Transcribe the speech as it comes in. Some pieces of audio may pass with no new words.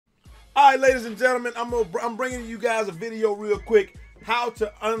All right, ladies and gentlemen, I'm bringing you guys a video real quick. How to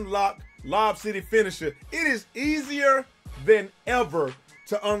unlock Lob City Finisher. It is easier than ever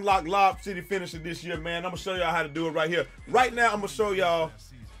to unlock Lob City Finisher this year, man. I'm gonna show y'all how to do it right here. Right now, I'm gonna show y'all.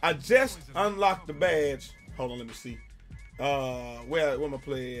 I just unlocked the badge. Hold on, let me see. Where my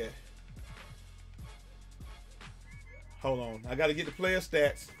player at? Hold on, I gotta get the player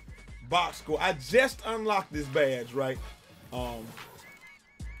stats. Box score. I just unlocked this badge, right?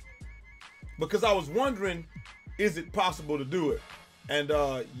 Because I was wondering, is it possible to do it? And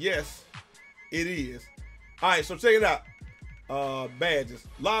yes, it is. All right, so check it out. Badges,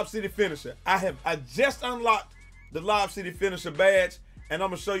 Lob City Finisher. I just unlocked the Lob City Finisher badge, and I'm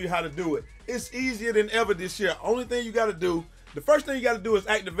gonna show you how to do it. It's easier than ever this year. Only thing you gotta do, the first thing you gotta do is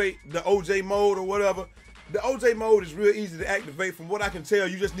activate the OJ mode or whatever. The OJ mode is real easy to activate. From what I can tell,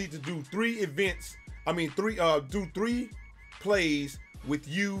 you just need to do do three plays with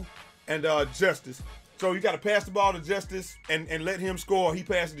you and Justice. So you got to pass the ball to Justice and let him score. He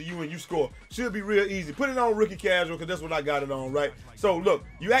passes to you and you score. Should be real easy. Put it on rookie casual because that's what I got it on, right? So look,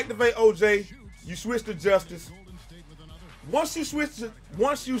 you activate OJ, you switch to Justice. Once you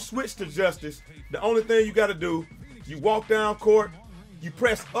switch to Justice, the only thing you got to do, you walk down court, you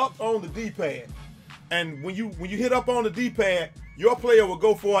press up on the D-pad. And when you hit up on the D-pad, your player will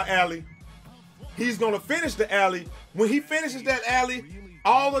go for an alley. He's gonna finish the alley. When he finishes that alley,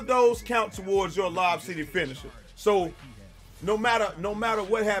 all of those count towards your Lob City Finisher. So no matter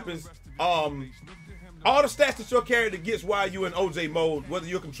what happens, all the stats that your character gets while you're in OJ mode, whether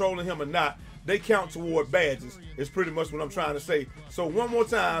you're controlling him or not, they count toward badges. Is pretty much what I'm trying to say. So one more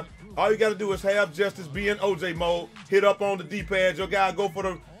time, all you gotta do is have Justice be in OJ mode, hit up on the D-pad, your guy go for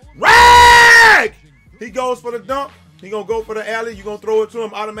the rag! He goes for the dunk. He gonna go for the alley. You gonna throw it to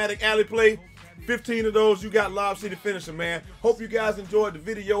him, automatic alley play. 15 of those, you got Lob City Finisher, man. Hope you guys enjoyed the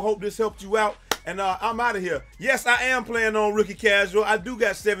video. Hope this helped you out. And I'm out of here. Yes, I am playing on rookie casual. I do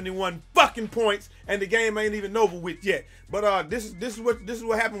got 71 fucking points, and the game ain't even over with yet. But this is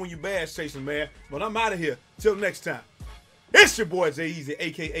what happened when you badge chasing, man. But I'm out of here. Till next time. It's your boy Jay Easy,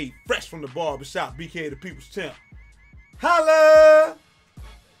 aka Fresh from the Barbershop, BK the People's Champ. Holla!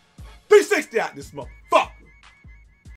 360 out this motherfucker.